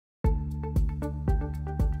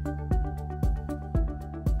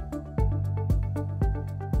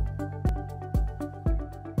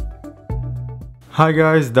Hi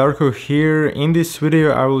guys, Darko here. In this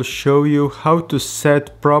video I will show you how to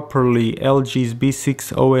set properly LG's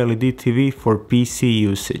B6 OLED TV for PC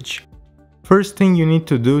usage. First thing you need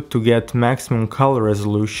to do to get maximum color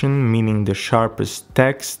resolution, meaning the sharpest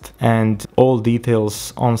text and all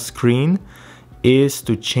details on screen, is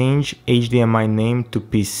to change HDMI name to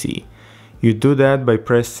PC. You do that by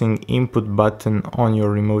pressing input button on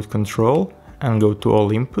your remote control and go to all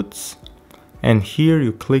inputs. And here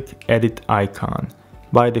you click edit icon.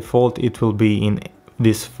 By default it will be in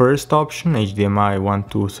this first option, HDMI 1,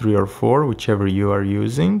 2, 3 or 4, whichever you are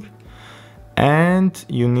using. And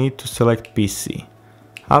you need to select PC.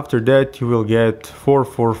 After that you will get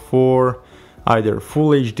 444, either Full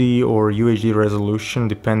HD or UHD resolution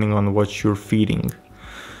depending on what you're feeding.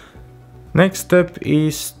 Next step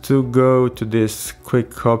is to go to this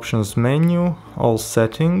quick options menu, all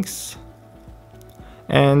settings.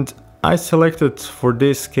 And I selected for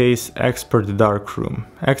this case Expert Darkroom.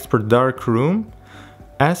 Expert Darkroom,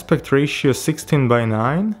 aspect ratio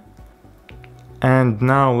 16:9. And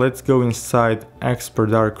now let's go inside Expert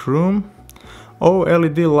Darkroom.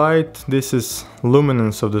 OLED light, this is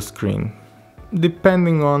luminance of the screen.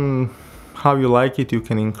 Depending on how you like it, you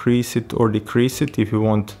can increase it or decrease it if you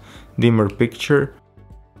want dimmer picture.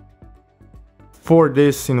 For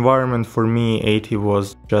this environment, for me 80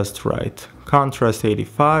 was just right. Contrast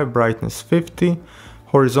 85, brightness 50,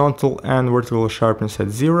 horizontal and vertical sharpness at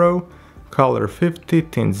 0, color 50,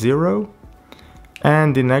 tint 0.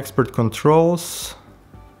 And in expert controls,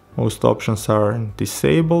 most options are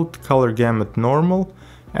disabled, color gamut normal,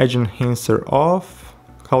 edge enhancer off,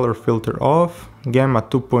 color filter off, gamma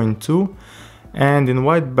 2.2, and in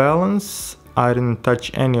white balance, I didn't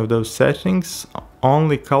touch any of those settings,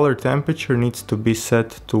 only color temperature needs to be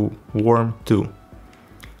set to warm 2.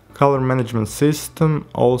 Color management system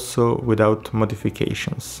also without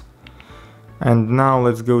modifications. And now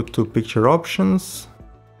let's go to picture options.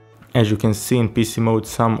 As you can see in PC mode,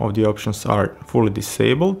 some of the options are fully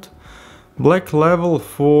disabled. Black level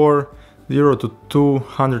for 0 to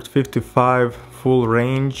 255 full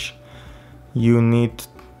range, you need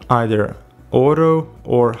either auto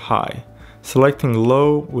or high. Selecting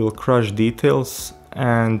low will crush details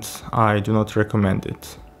and I do not recommend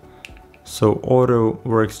it. So auto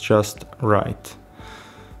works just right.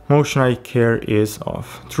 Motion eye care is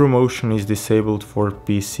off. True motion is disabled for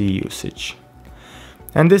PC usage.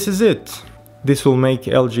 And this is it. This will make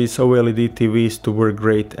LG's OLED TVs to work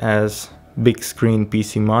great as big screen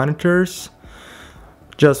PC monitors.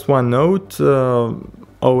 Just one note,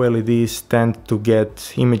 OLEDs tend to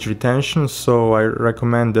get image retention, so I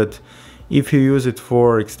recommend that if you use it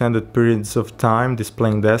for extended periods of time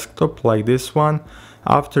displaying desktop like this one,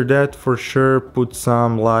 after that for sure put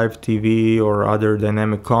some live TV or other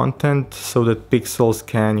dynamic content so that pixels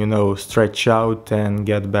can, stretch out and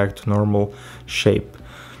get back to normal shape.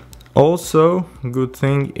 Also, good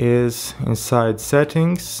thing is inside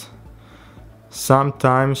settings,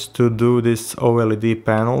 sometimes to do this OLED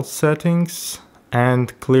panel settings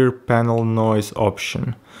and clear panel noise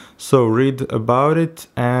option. So read about it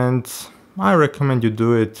and I recommend you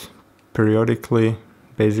do it periodically.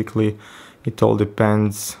 Basically, it all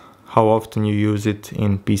depends how often you use it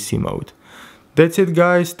in PC mode. That's it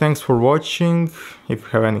guys, thanks for watching. If you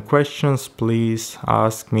have any questions, please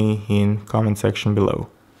ask me in comment section below.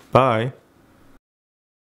 Bye!